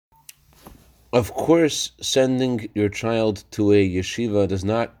Of course, sending your child to a yeshiva does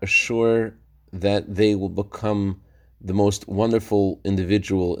not assure that they will become the most wonderful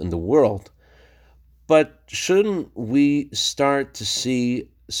individual in the world. But shouldn't we start to see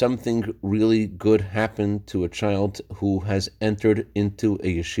something really good happen to a child who has entered into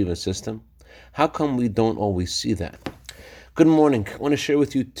a yeshiva system? How come we don't always see that? Good morning. I want to share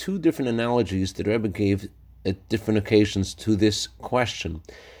with you two different analogies that Rebbe gave at different occasions to this question.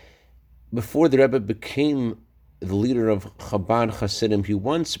 Before the Rebbe became the leader of Chabad Hasidim, he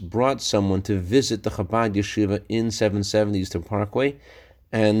once brought someone to visit the Chabad Yeshiva in 770 Eastern Parkway,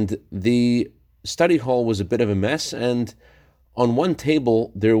 and the study hall was a bit of a mess, and on one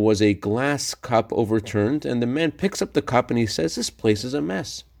table there was a glass cup overturned, and the man picks up the cup and he says, "This place is a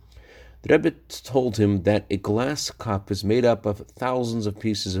mess." The Rebbe told him that a glass cup is made up of thousands of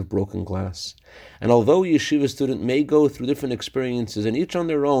pieces of broken glass. And although a yeshiva student may go through different experiences, and each on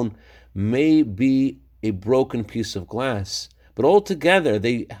their own may be a broken piece of glass, but altogether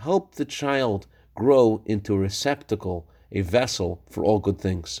they help the child grow into a receptacle, a vessel for all good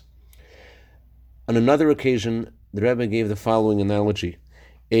things. On another occasion, the Rebbe gave the following analogy.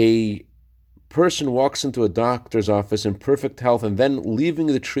 A person walks into a doctor's office in perfect health and then leaving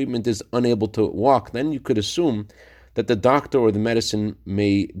the treatment is unable to walk. Then you could assume that the doctor or the medicine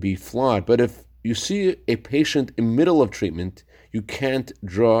may be flawed. But if you see a patient in the middle of treatment, you can't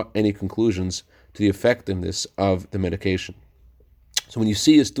draw any conclusions to the effectiveness of the medication. So when you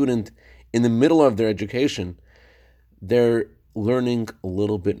see a student in the middle of their education, they're learning a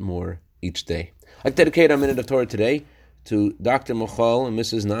little bit more each day. I'd dedicate a minute of Torah today to Dr. Michal and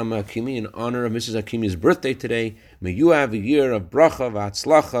Mrs. Nama Hakimi in honor of Mrs. Hakimi's birthday today. May you have a year of bracha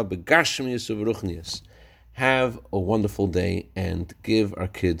v'atzlacha begashmius u'veruchnius. Have a wonderful day and give our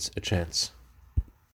kids a chance.